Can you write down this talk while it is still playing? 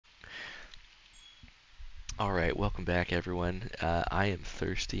Alright, welcome back everyone. I am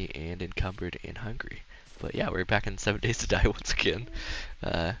thirsty and encumbered and hungry. But yeah, we're back in 7 Days to Die once again.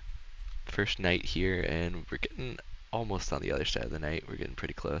 Uh, First night here, and we're getting almost on the other side of the night. We're getting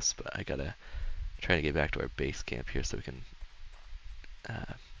pretty close, but I gotta try to get back to our base camp here so we can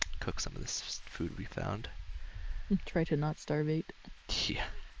cook some of this food we found. Try to not starvate. Yeah.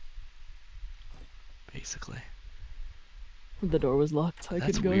 Basically. The door was locked, so I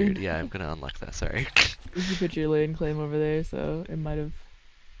That's couldn't go weird. in. Yeah, I'm gonna unlock that, sorry. You put your land claim over there, so it might have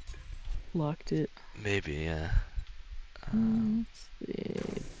locked it. Maybe, yeah. Let's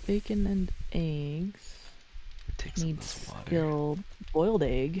see. Bacon and eggs. Take some of Needs this water. still boiled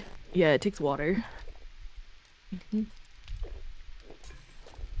egg. Yeah, it takes water. Alright,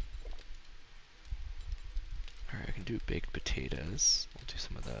 I can do baked potatoes. We'll do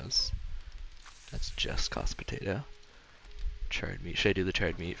some of those. That's just cost potato. Charred meat. Should I do the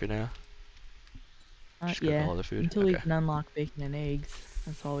charred meat for now? Just cook Yeah, all the food? until we Okay. can unlock bacon and eggs.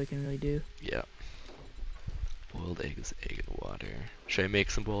 That's all we can really do. Yeah. Boiled eggs, egg and water. Should I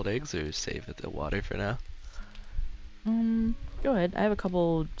make some boiled eggs or save the water for now? Go ahead. I have a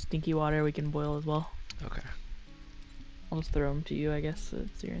couple stinky water we can boil as well. Okay. I'll just throw them to you, I guess,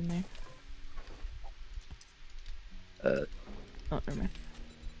 since you're in there. Oh, never mind.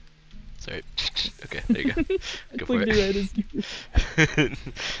 Sorry. Okay, there you go. Go for it. Right as you...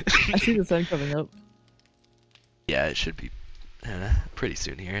 I see the sun coming up. Yeah, it should be pretty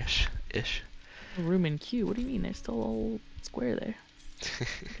soon here-ish. Room in queue? What do you mean? There's still a whole square there.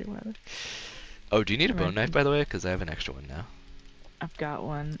 Okay, whatever. Oh, do you need a bone knife, by the way? Because I have an extra one now. I've got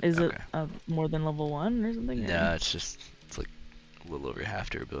one. Is it more than level 1 or something? No, it's like a little over half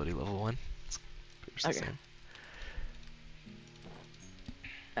durability level 1. It's pretty the same.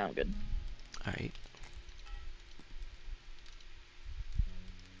 I'm good. Alright.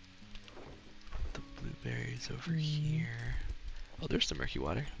 Put the blueberries over here. Oh, there's some murky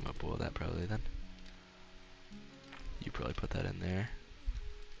water. I'm gonna boil that probably then. You probably put that in there.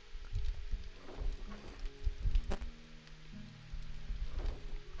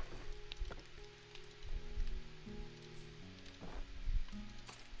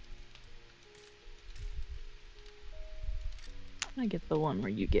 I get the one where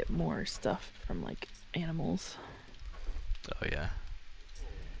you get more stuff from like animals. Oh yeah.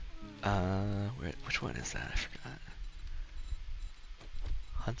 Which one is that? I forgot.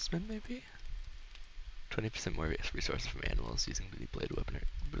 Huntsman maybe? 20% more resources from animals using the blade weapon or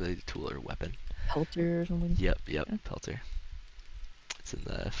blade tool or weapon. Pelter or something? Yep, yeah. Pelter. It's in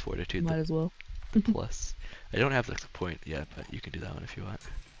the fortitude. Might as well. Plus. I don't have the point yet, but you can do that one if you want.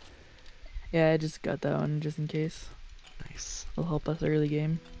 Yeah, I just got that one just in case. Nice. It'll help us early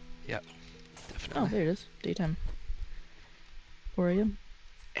game. Yep, definitely. Oh, there it is. Daytime. 4 AM.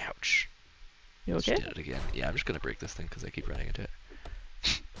 Ouch. You okay? Let's do it again. Yeah, I'm just gonna break this thing because I keep running into it.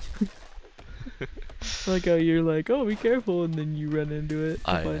 Like how you're like, oh, be careful, and then you run into it.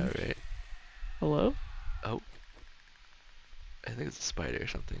 I know, right? Hello? Oh. I think it's a spider or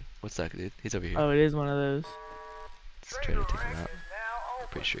something. What's that, dude? He's over here. Oh, it is one of those. Let's try to take him out.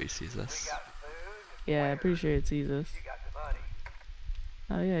 Pretty sure he sees us. Yeah, I'm pretty sure it sees us.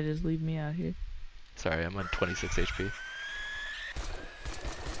 Oh yeah, just leave me out here. Sorry, I'm on 26 HP.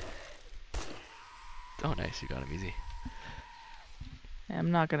 Oh nice, you got him easy. Yeah,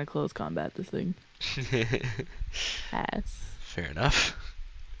 I'm not gonna close combat this thing. Ass. Fair enough.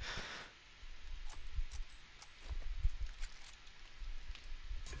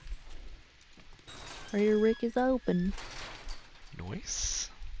 Fire Rick is open. Nice.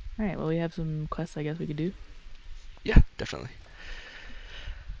 Alright, well we have some quests I guess we could do. Yeah, definitely.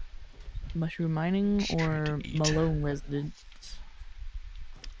 Mushroom mining or Malone residence?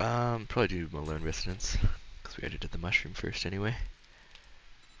 Probably do Malone residence. Because we already did the mushroom first anyway.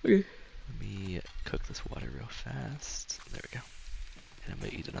 Okay. Let me cook this water real fast. There we go. And I'm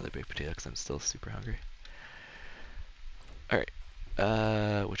gonna eat another baked potato because I'm still super hungry. Alright.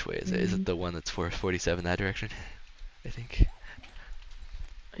 Which way is it? Is it the one that's 447 that direction? I think.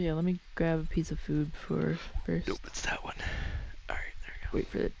 Yeah, let me grab a piece of food first. Nope, it's that one. Alright, there we go. Wait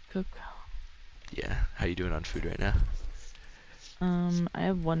for it to cook. Yeah, how you doing on food right now? I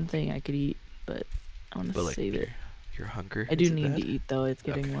have one thing I could eat, but I want to save it. Your hunger? I do need to eat though, it's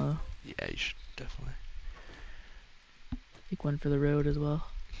getting low. Yeah, you should definitely. Take one for the road as well.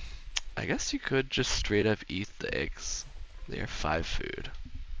 I guess you could just straight up eat the eggs. They are 5 food.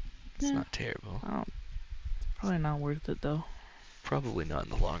 It's not terrible. Probably not worth it though. Probably not in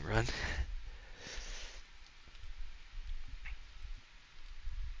the long run.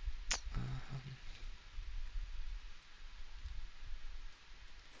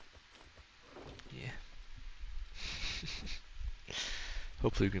 Yeah.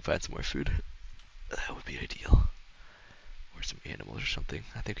 Hopefully we can find some more food. That would be ideal. Or some animals or something.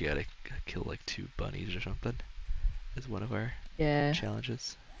 I think we gotta kill like 2 bunnies or something as one of our Yeah.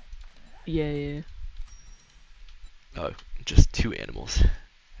 challenges. Yeah. Oh, just 2 animals.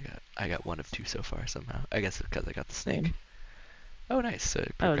 I got 1 of 2 so far somehow. I guess because I got the snake. Same. Oh, nice. So Oh,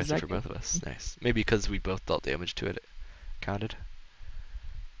 does progressive that for count? both of us. Nice. Maybe because we both dealt damage to it, it counted.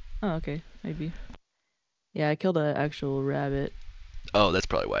 Oh, okay. Maybe. Yeah, I killed an actual rabbit Oh, that's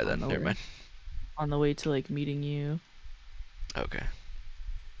probably why on then. the Never way mind. on the way to like meeting you. Okay.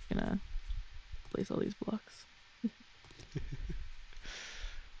 Gonna place all these blocks.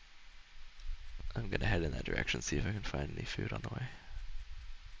 I'm gonna head in that direction, see if I can find any food on the way.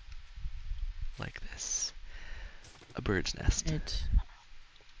 Like this. A bird's nest. Right.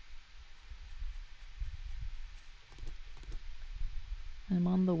 I'm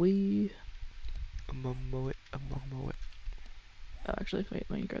on the way. I'm on my way. I'm on my way. Oh, actually, wait,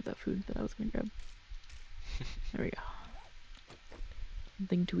 let me grab that food that I was gonna grab. There we go.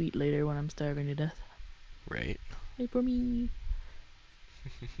 Something to eat later when I'm starving to death. Right. Wait for me.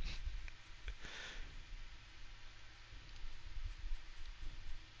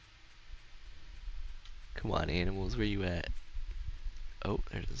 Come on, animals, where you at? Oh,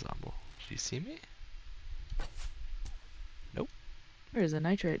 there's a zombie. Did you see me? Nope. There's a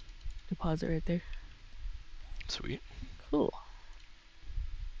nitrate deposit right there. Sweet. Cool.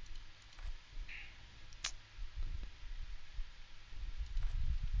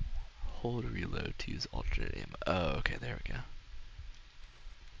 Hold reload to use alternate ammo. Oh, okay, there we go.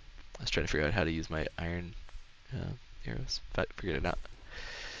 I was trying to figure out how to use my iron arrows. Figured it out.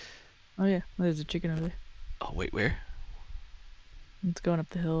 Oh yeah, there's a chicken over there. Oh, wait, where? It's going up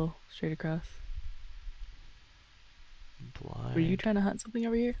the hill straight across. Blind. Were you trying to hunt something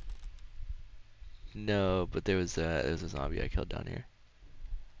over here? No, but there was a zombie I killed down here.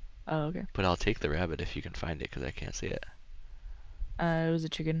 Oh, okay. But I'll take the rabbit if you can find it, because I can't see it. It was a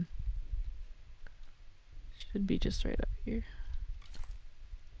chicken. Should be just right up here.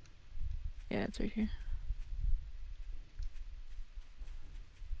 Yeah, it's right here.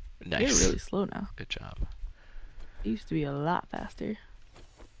 Nice. You're really slow now. Good job. It used to be a lot faster.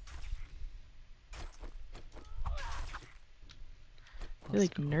 They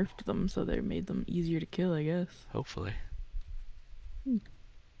like nerfed them, so they made them easier to kill, I guess. Hopefully.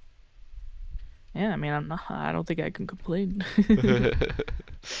 Yeah, I mean, I don't think I can complain.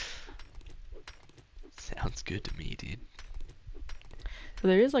 Sounds good to me, dude. So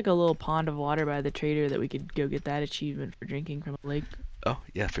there is like a little pond of water by the trader that we could go get that achievement for drinking from a lake. Oh,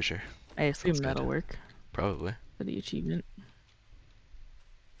 yeah, for sure. I assume Sounds that'll good. work Probably. for the achievement.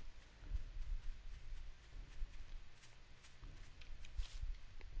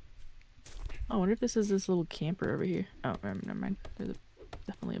 Oh, I wonder if this is this little camper over here. Oh, never mind. There's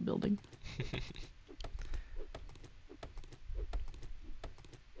definitely a building.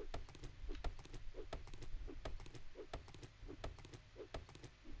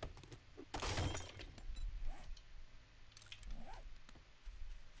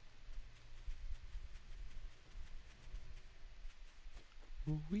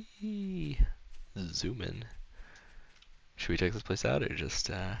 Wee. Zoom in. Should we take this place out or just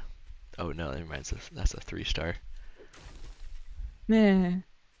oh no, never mind. That's a 3-star. Nah.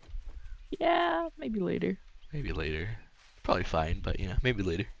 Yeah, maybe later. Maybe later. Probably fine, but you know, maybe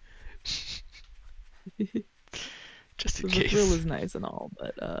later. Just in The case. thrill is nice and all,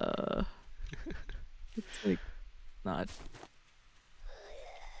 but it's like not.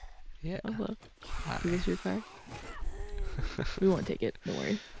 Yeah. Oh, look. Hi. Is this your car? We won't take it. Don't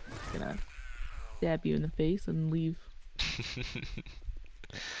worry. It's gonna stab you in the face and leave.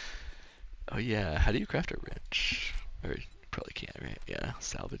 Oh yeah, how do you craft a wrench? Or you probably can't, right? Yeah,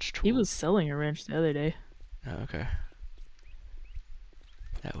 salvage tools. He was selling a wrench the other day. Oh, okay.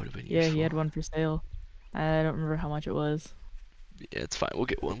 That would have been Yeah, useful. he had one for sale. I don't remember how much it was. Yeah, it's fine. We'll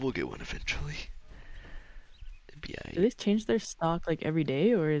get one. We'll get one eventually. Do they change their stock like every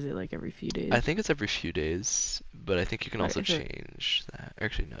day, or is it like every few days? I think it's every few days, but I think you can also Sure. change that.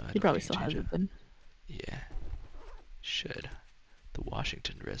 Actually, no, I He don't probably think you still can has change it then. Yeah, should. The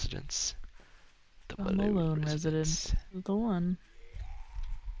Washington residence. The The Malone Malone residence is the one.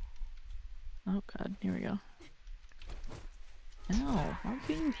 Oh god, here we go. Ow, how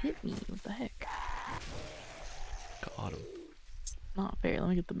can you hit me? What the heck? Got him. Not fair. Let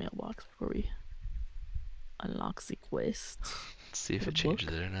me get the mailbox before we unlock the quest. Let's see if The it changes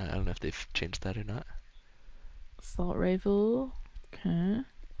book. it or not. I don't know if they've changed that or not. Assault rifle. Okay.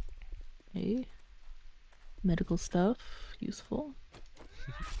 Hey. Medical stuff. Useful.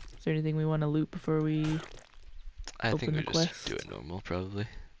 Is there anything we want to loot before we I think open we the just do quest, it normal, probably.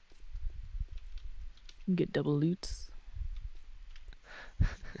 and get double loots.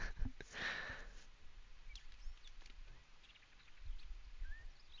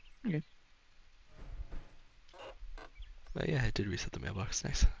 Okay. But yeah, I did reset the mailbox.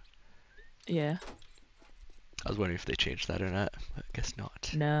 Nice. Yeah. I was wondering if they changed that or not, but I guess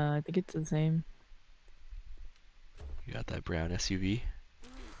not. No, I think it's the same. You got that brown SUV.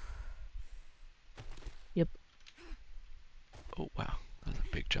 Yep. Oh wow, that was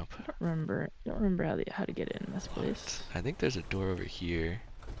a big jump. I don't remember how to get in this place. I think there's a door over here.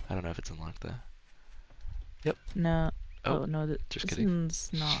 I don't know if it's unlocked though. Yep. No. Oh, Oh no, just this kidding.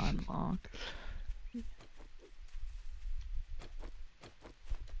 one's not unlocked.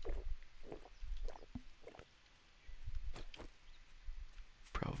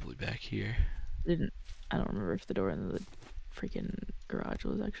 Probably back here. Didn't. I don't remember if the door in the freaking garage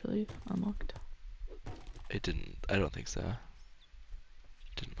was actually unlocked. It didn't. I don't think so.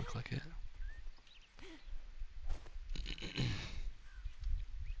 Didn't look like it.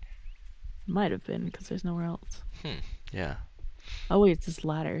 Might have been because there's nowhere else. Yeah. Oh wait, it's this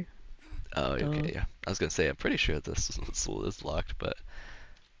ladder. Oh, Duh. okay, yeah. I was gonna say, I'm pretty sure this is locked, but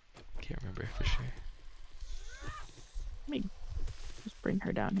can't remember for sure. Let me just bring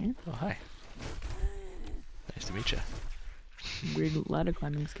her down here. Oh, hi. Nice to meet you. Weird ladder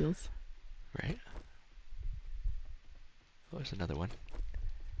climbing skills. Right? Oh, there's another one.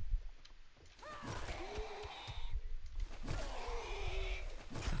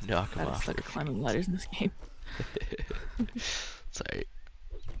 Knock him I off. suck at climbing ladders in this game. Sorry.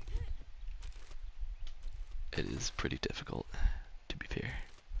 It is pretty difficult, to be fair.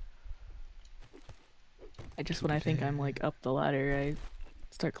 When I think I'm like up the ladder, I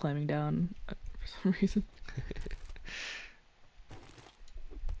start climbing down for some reason.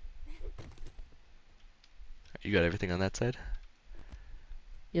 You got everything on that side?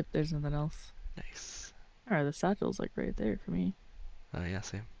 Yep, there's nothing else. Nice. Alright, the satchel's like right there for me. Oh yeah,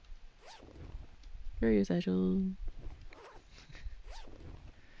 same. Where are your satchel?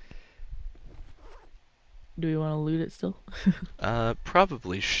 Do we want to loot it still?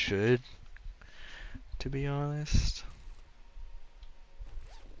 Probably should, to be honest.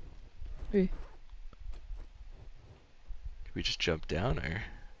 Okay. Could we just jump down, or?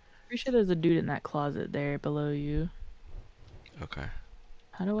 Pretty sure there's a dude in that closet there below you. Okay.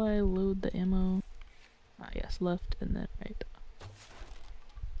 How do I load the ammo? Ah, yes, left and then right.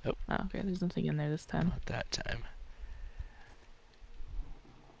 Oh. Oh, okay, there's nothing in there this time. Not that time.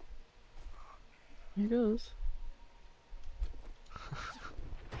 Here goes.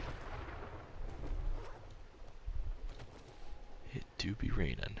 It do be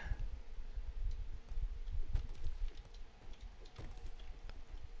raining.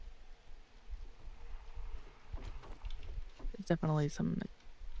 There's definitely some in the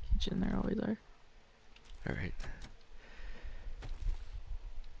kitchen, there always are. Alright.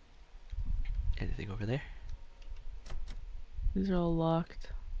 Anything over there? These are all locked.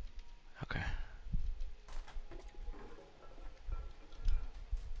 Okay.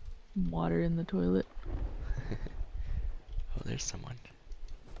 Water in the toilet. Oh, there's someone.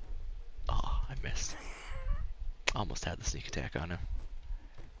 Oh, I missed. Almost had the sneak attack on him.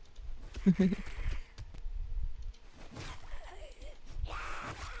 Oh,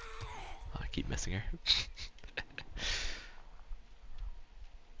 I keep missing her.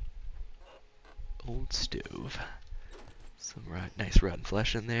 Old stove. Some nice rotten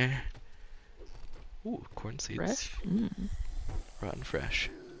flesh in there. Ooh, corn seeds. Fresh? Mm. Rotten fresh.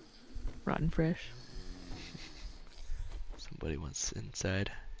 Rotten fresh. Somebody wants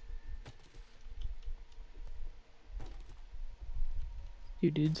inside.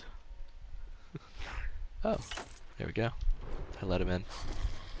 You dudes. Oh, there we go. I let him in.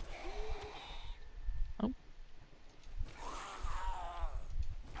 Oh.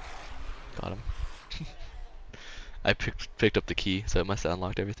 Got him. I picked up the key, so it must have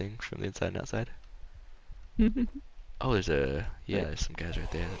unlocked everything from the inside and outside. Oh, there's there's some guys right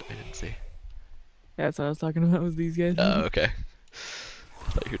there that I didn't see. Yeah, that's what I was talking about, was these guys. Oh, okay.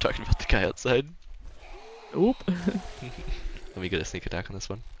 I thought you were talking about the guy outside. Oop. Let me get a sneak attack on this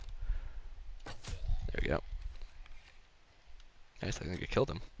one. There we go. Nice, I think I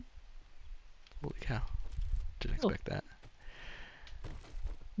killed him. Holy cow. Didn't expect that.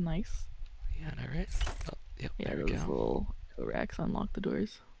 Nice. Yeah, no, right? Oh, yep, Yeah, there we those go. little racks unlock the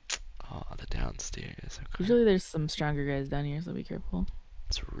doors. Oh, the downstairs. Okay. Usually there's some stronger guys down here, so be careful.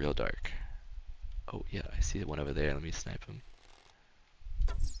 It's real dark. Oh, yeah, I see one over there. Let me snipe him.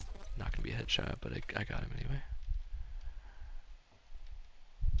 Not gonna be a headshot, but I got him anyway.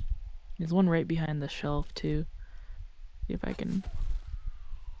 There's one right behind the shelf, too. See if I can.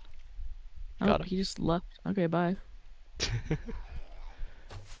 Oh, Got him. he just left. Okay, bye.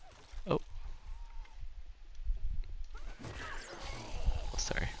 Oh. Oh,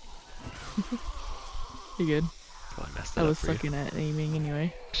 sorry. You good? Oh, I messed I that up was for you. sucking at aiming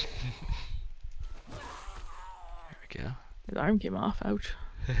anyway. There we His arm came off. Ouch.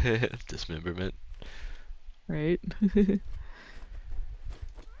 go. Dismemberment. Right? Good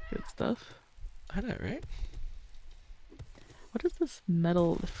stuff. I know, right? What does this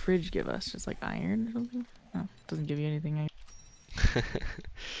metal the fridge give us? Just like iron or something? Oh, doesn't give you anything.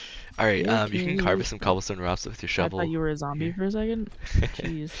 Alright, Yeah, you can harvest some cobblestone rocks with your I thought shovel. you were a zombie Here. for a second.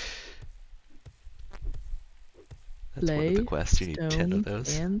 Jeez. That's one of the Lay, quests. You need 10 of stone,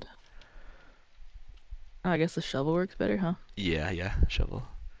 those. and... Oh, I guess the shovel works better, huh? Yeah, shovel.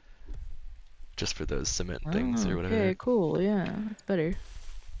 Just for those cement things Oh, or whatever. okay, cool. Yeah, that's better.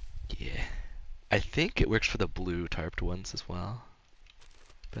 Yeah. I think it works for the blue tarped ones as well.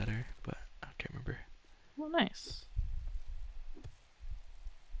 Better, but I can't remember. Well, nice.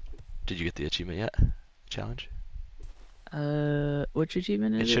 Did you get the achievement yet? Challenge? Which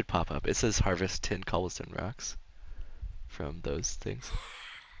achievement It is should it? pop up. It says harvest 10 cobblestone rocks from those things.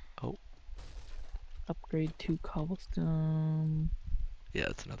 Oh, Upgrade to cobblestone. yeah,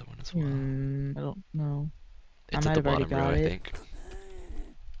 that's another one as well. I don't know. It's I at might the have already bottom row, got I it. think.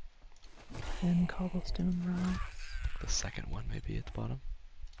 10 cobblestone rocks. The second one maybe at the bottom.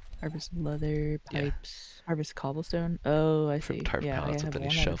 Harvest leather, Yeah. pipes. Harvest cobblestone. Oh, I From see. tarp Yeah, I pallets have with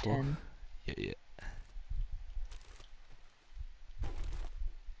any 1 out of shovel. 10. Yeah.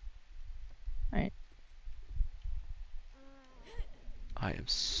 Alright. I am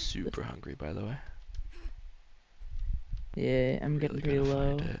super hungry, by the way. Yeah, I'm getting Really pretty gonna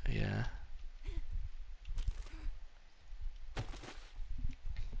low. find it, yeah.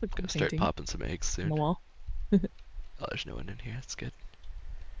 That's a cool Gonna start painting popping some eggs on the soon. wall. Oh, there's no one in here. That's good.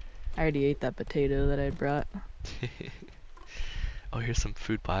 I already ate that potato that I brought. Oh, here's some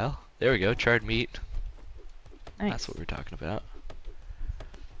food pile. There we go. Charred meat. Nice. That's what we're talking about.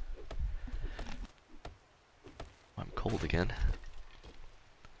 I'm cold again.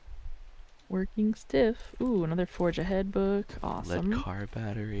 Working stiff. Ooh, another Forge Ahead book. Awesome. Lead car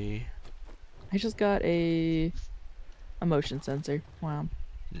battery. I just got a motion sensor. Wow.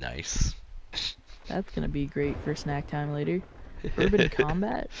 Nice. That's gonna be great for snack time later. Urban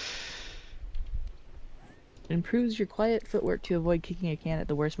Combat. Improves your quiet footwork to avoid kicking a can at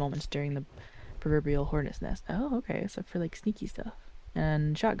the worst moments during the proverbial hornet's nest. Oh, okay. So for like sneaky stuff.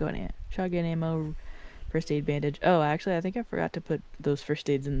 And shotgun ammo, first aid bandage. Oh, actually, I think I forgot to put those first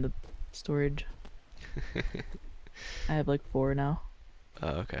aids in the storage. I have like 4 now. Oh,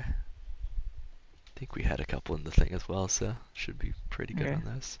 okay. I think we had a couple in the thing as well, so should be pretty good Okay. on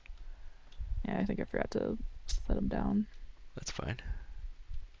those. Yeah, I think I forgot to set them down. That's fine.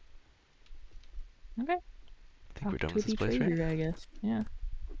 Okay. I think we're done with this place, trader, right? I guess. Yeah.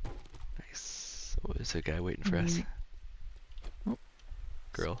 Nice. Oh, there's a guy waiting for us. Oh,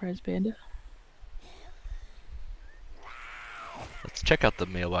 Girl. surprise panda. Let's check out the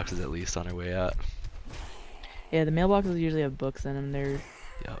mailboxes at least on our way out. Yeah, the mailboxes usually have books in them. They're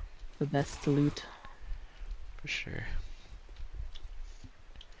Yep, the best to loot. for sure.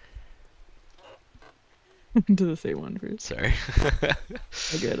 To the same one first. Sorry.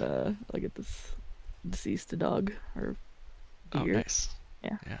 I'll get this deceased dog or Oh, deer. nice.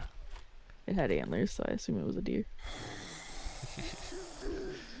 Yeah. Yeah. It had antlers, so I assume it was a deer.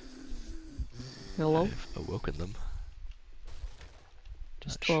 Hello? I've awoken them.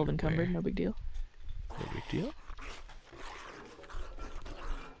 Just Not 12 sure encumbered, where. no big deal. No big deal.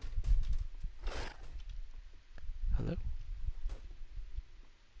 Hello?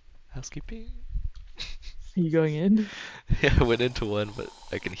 Housekeeping? Are you going in? Yeah, I went into one, but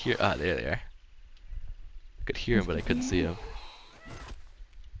I can hear. Ah, there they are. I could hear him, but I couldn't see him.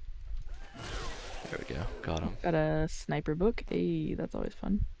 There we go. Got him. Got a sniper book. Hey, that's always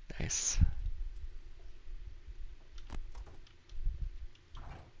fun. Nice.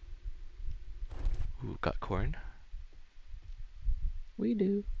 Ooh, got corn. We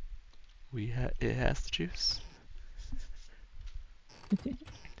do. It has the juice.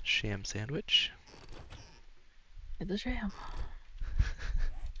 Sham sandwich. It's a sham.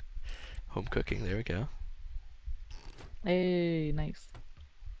 Home cooking. There we go. Hey, nice.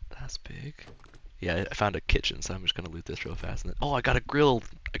 That's big. Yeah, I found a kitchen, so I'm just gonna loot this real fast. And then, oh, I got a grill.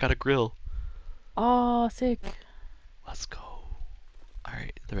 I got a grill. Oh, sick. Let's go. All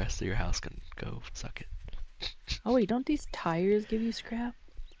right, the rest of your house can go suck it. Oh wait, don't these tires give you scrap?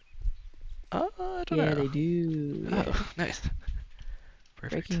 I don't Yeah, know. they do. Yeah. Oh, nice.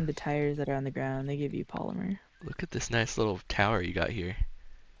 Perfect. Breaking the tires that are on the ground, they give you polymer. Look at this nice little tower you got here.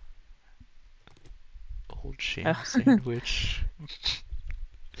 Old Oh, sham sandwich.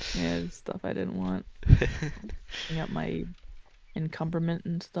 yeah, the stuff I didn't want. Bring up my encumberment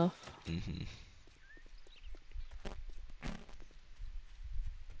and stuff. Mm-hmm.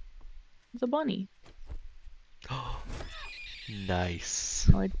 It's a bunny. Nice.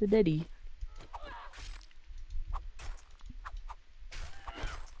 No, it's a daddy.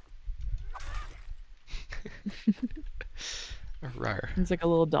 Rar. There's like a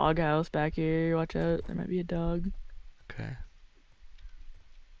little dog house back here. Watch out, there might be a dog. Okay.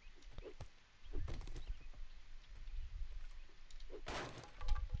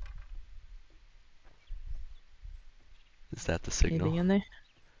 Is that the signal? Anything in there?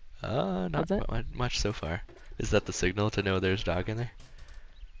 Not What's that? much so far. Is that the signal to know there's a dog in there?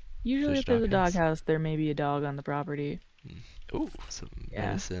 If Usually there's if there's a dog house? house, there may be a dog on the property. Ooh, some Yeah.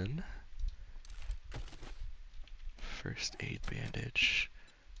 medicine. First aid bandage.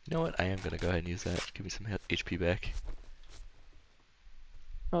 You know what? I am gonna go ahead and use that. Give me some HP back.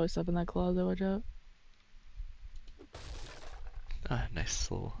 Probably stuff in that closet, watch out. Ah, nice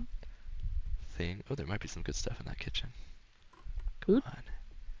little thing. Oh, there might be some good stuff in that kitchen. Come Food? on.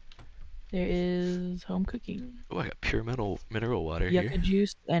 There is home cooking. Oh, I got pure mineral water here. Yucca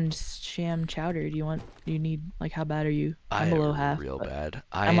juice and sham chowder. Do you need, like, how bad are you? I I'm below am half, real but bad.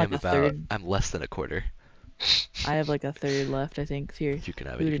 I I'm like am a about, third. I'm less than a quarter. I have like a third left, I think. Here, You can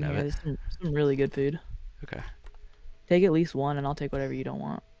have it, food you in can have here. it. There's some really good food. Okay. Take at least one and I'll take whatever you don't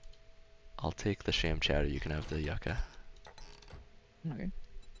want. I'll take the sham chowder, you can have the yucca. Okay.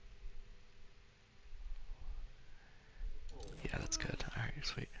 Yeah, that's good. Alright,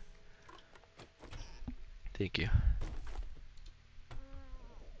 sweet. Thank you.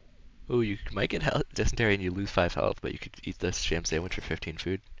 Oh, you might get dysentery and you lose 5 health, but you could eat this sham sandwich for 15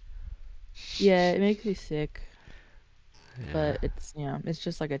 food. Yeah, it makes me sick, Yeah, but it's, it's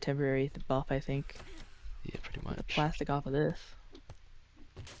just like a temporary buff, I think. yeah, pretty Get the much. plastic off of this.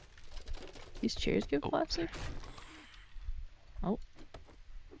 These chairs give Oh, sorry. plastic? Oh.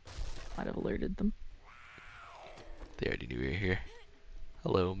 Might have alerted them. They already knew we were here.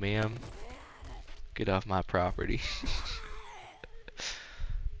 Hello, ma'am. Get off my property.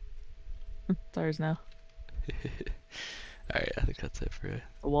 It's ours now. Alright, I think that's it for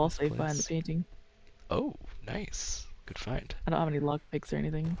A wall this safe behind the place. painting. Oh, nice. Good find. I don't have any lock picks or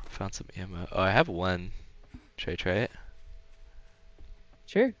anything. Found some ammo. Oh, I have one. Should I try it?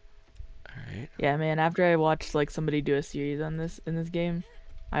 Sure. Alright. Yeah, man, after I watched like somebody do a series on this in this game,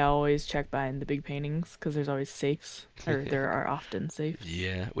 I always check behind the big paintings because there's always safes, or there are often safes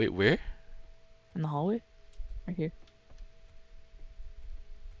Yeah. Wait, where? in the hallway. Right here.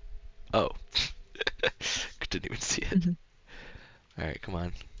 Oh. Didn't even see it. Alright, come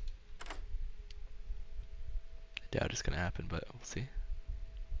on. I doubt it's gonna happen, but we'll see.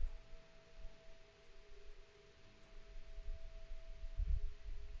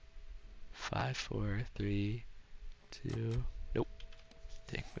 Five, four, three, two. Nope.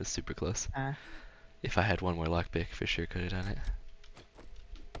 Dang, it was super close. Ah. If I had one more lockpick, for sure could have done it.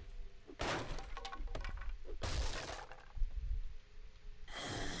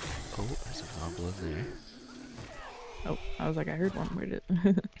 Oh, there's a goblin there. Oh, I was like, I heard one. Where did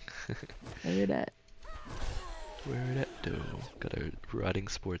Where did that? Where'd it go? Got a rotting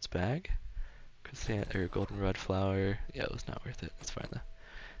sports bag. Or goldenrod flower. Yeah, it was not worth it. It's fine though.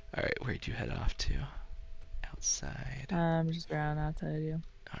 Alright, where'd you head off to? Outside. Just around outside, yeah.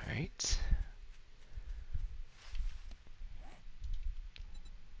 Alright.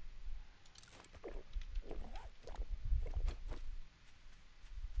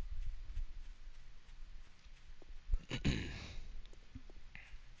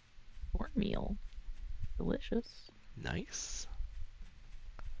 Cornmeal. Delicious. Nice.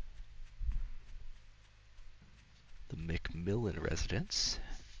 The McMillan residence.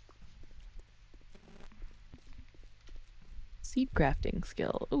 Seed crafting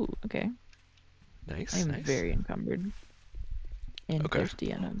skill. Ooh, okay. I Nice, am nice. very encumbered. And Okay.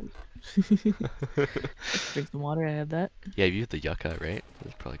 thirsty and hungry. Let's drink some water, I have that. Yeah, you had the yucca, right?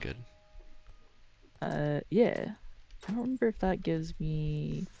 That's probably good. Yeah. I don't remember if that gives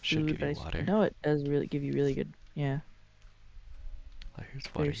me Should food, give you but water. I know it does really give you really good, yeah. Oh,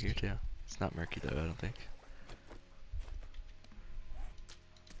 here's water Thirst. here too. It's not murky though, I don't think.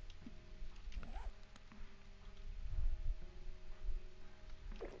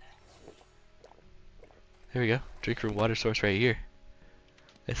 There we go. Drink from water source right here.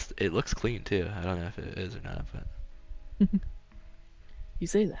 It looks clean too. I don't know if it is or not, but You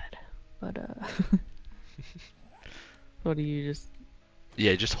say that, but what do you just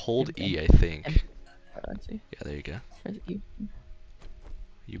yeah, just hold Empty. E, I think. I see. Yeah, there you go. I see.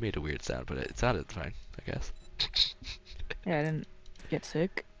 You made a weird sound, but it sounded fine, I guess. Yeah, I didn't get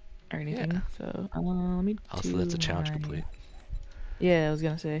sick or Yeah. anything, so let me Also, that's do a challenge my. complete. Yeah, I was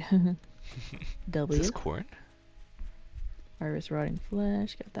gonna say Is this W. corn? Harvest rotting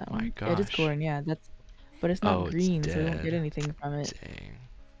flesh. Got that My one. It is gosh. corn. Yeah, but it's not Oh, it's green, so we won't get dead. anything from it. Dang.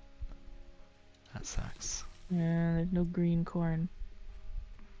 That sucks. Yeah, there's no green corn.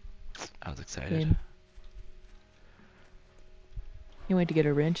 I was excited. Can't wait to get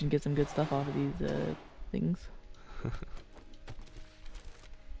a wrench and get some good stuff off of these things.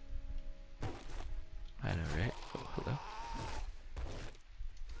 I know, right? Oh, hello.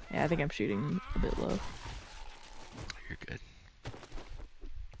 Yeah, I think I'm shooting a bit low. You're good.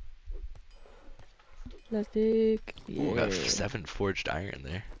 Plastic. Ooh, we got Yeah. 7 forged iron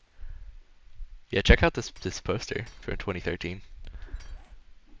there. Yeah, check out this poster from 2013.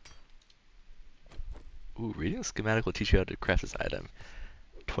 Ooh, reading the schematic will teach you how to craft this item.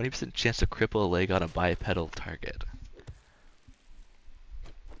 20% chance to cripple a leg on a bipedal target.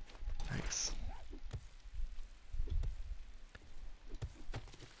 Nice.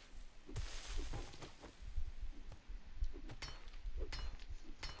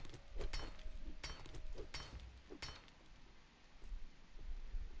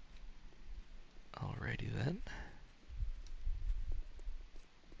 Alrighty then.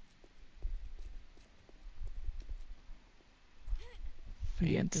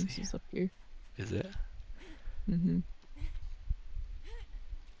 The entrance Fancy. is up here. Is it? Mm-hmm.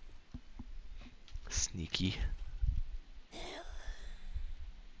 Sneaky.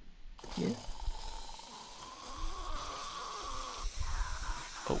 Yeah.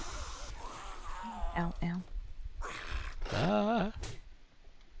 Oh. Ow, ow. Ah.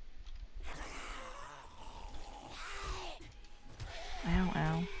 Ow,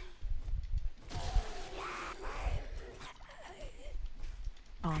 ow.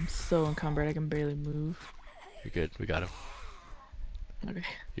 Oh, I'm so encumbered, I can barely move. You're good. We got him. Okay.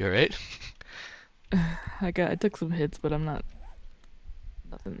 You alright? I took some hits, but I'm not.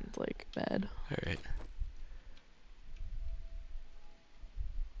 Nothing's like bad. Alright.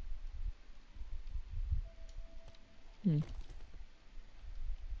 Hmm.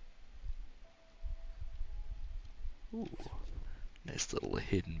 Ooh. Nice little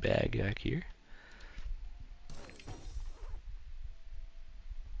hidden bag back here.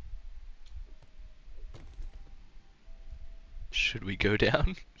 Should we go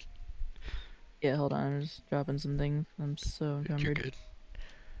down? Yeah, hold on, I'm just dropping some things. I'm so You're encumbered.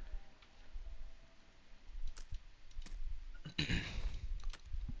 good.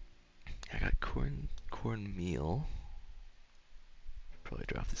 I got cornmeal. Probably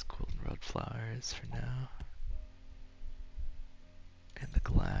drop these goldenrod flowers for now. And the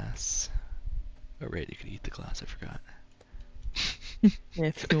glass. Oh right, you could eat the glass, I forgot. Yeah,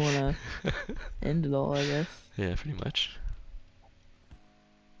 if you wanna end it all, I guess. Yeah, pretty much.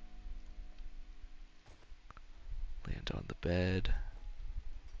 Land on the bed.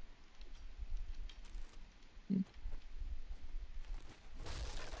 Hmm.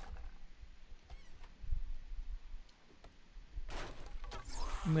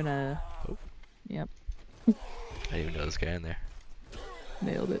 I'm gonna. Oh, Yep, I didn't even know this guy in there.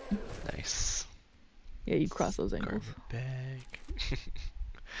 nailed it. Nice. Yeah, you cross those ankles. Garment bag.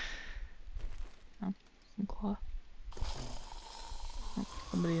 Oh, some cloth. Oh,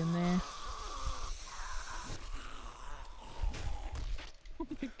 somebody in there. Oh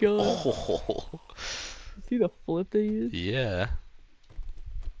my god. Oh, See the flip they used? yeah.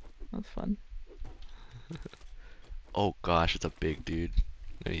 That's fun. Oh gosh, it's a big dude.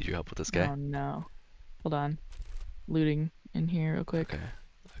 I need your help with this guy. Oh no. Hold on. Looting in here real quick. Okay.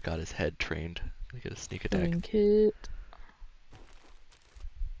 I got his head trained. I get a sneak attack. Looting kit.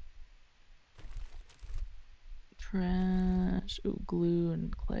 Trash. Ooh, glue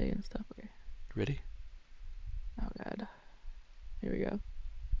and clay and stuff. Okay. Ready? Oh god. Here we go.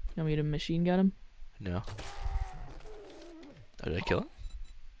 You want me to machine gun him? No. Oh, did I kill him?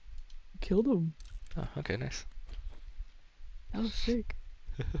 Killed him. Oh, okay, nice. That was sick.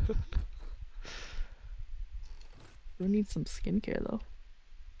 We need some skincare though.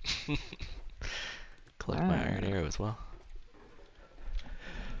 Collect my iron arrow as well.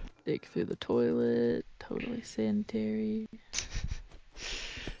 Dig through the toilet. Totally sanitary.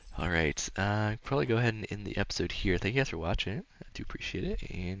 Alright, probably go ahead and end the episode here. Thank you guys for watching. I do appreciate it,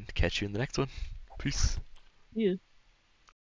 and catch you in the next one. Peace. Yeah.